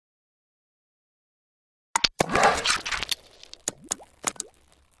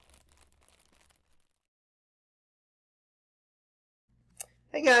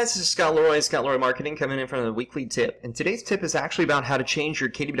Hey guys, this is Scott Leroy Marketing, coming in front of the weekly tip. And today's tip is actually about how to change your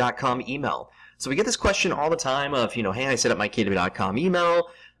KW.com email. So we get this question all the time of, hey, I set up my KW.com email.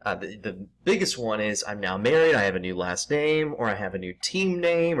 The biggest one is I'm now married, I have a new last name, or I have a new team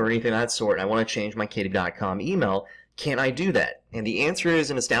name, or anything of that sort, and I want to change my KW.com email. Can I do that? And the answer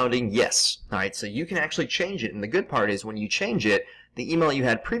is an astounding yes. All right, so you can actually change it. And the good part is when you change it, the email you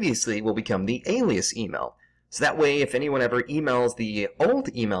had previously will become the alias email. So that way, if anyone ever emails the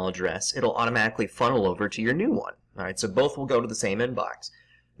old email address, it'll automatically funnel over to your new one. All right, so both will go to the same inbox.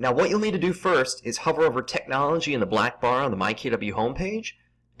 Now, what you'll need to do first is hover over Technology in the black bar on the myKW homepage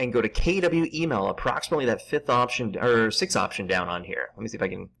and go to KW Email, approximately that fifth option or sixth option down on here. Let me see if I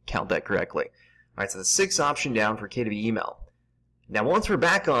can count that correctly. All right, so the sixth option down for KW Email. Now, once we're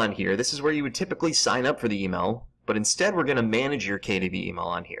back on here, this is where you would typically sign up for the email, but instead we're going to manage your KW email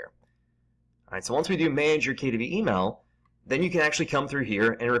on here. All right, so once we do manage your KW email, then you can actually come through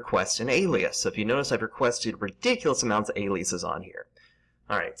here and request an alias. So if you notice, I've requested ridiculous amounts of aliases on here.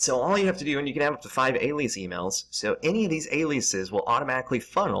 All right, so all you have to do, and you can have up to 5 alias emails, so any of these aliases will automatically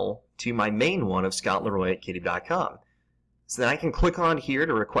funnel to my main one of scottleroy@KW.com. So then I can click on here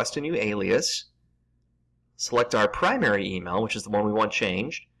to request a new alias, select our primary email, which is the one we want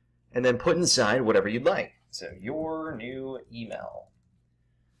changed, and then put inside whatever you'd like. So your new email.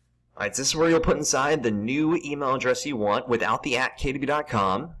 Alright, so this is where you'll put inside the new email address you want without the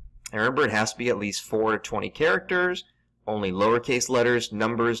 @KW.com. And remember, it has to be at least 4 to 20 characters, only lowercase letters,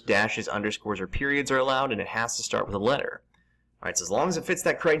 numbers, dashes, underscores, or periods are allowed, and it has to start with a letter. Alright, so as long as it fits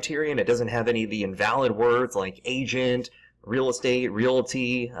that criteria and it doesn't have any of the invalid words like agent, real estate,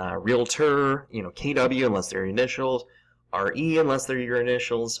 realty, realtor, KW unless they're your initials, RE unless they're your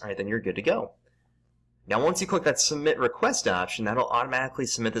initials, alright, then you're good to go. Now, once you click that Submit Request option, that'll automatically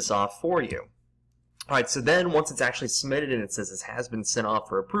submit this off for you. All right, so then once it's actually submitted and it says this has been sent off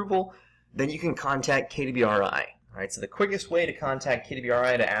for approval, then you can contact KWRI. All right, so the quickest way to contact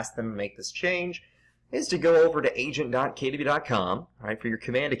KWRI to ask them to make this change is to go over to agent.kw.com, all right, for your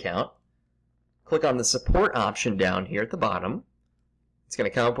command account. Click on the support option down here at the bottom. It's going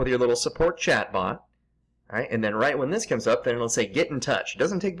to come up with your little support chat bot. All right, and then right when this comes up, then it'll say get in touch. It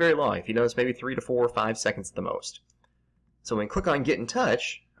doesn't take very long. If you notice, maybe 3 to 4 or 5 seconds at the most. So when you click on get in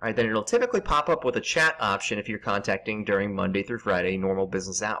touch, all right, then it'll typically pop up with a chat option if you're contacting during Monday through Friday normal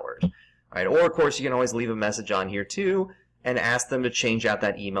business hours. All right, or of course you can always leave a message on here too and ask them to change out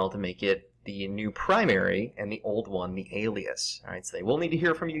that email to make it the new primary and the old one the alias. All right, so they will need to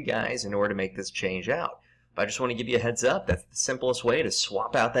hear from you guys in order to make this change out. But I just want to give you a heads up. That's the simplest way to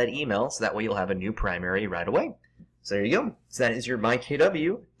swap out that email, so that way you'll have a new primary right away. So there you go. So that is your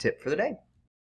myKW tip for the day.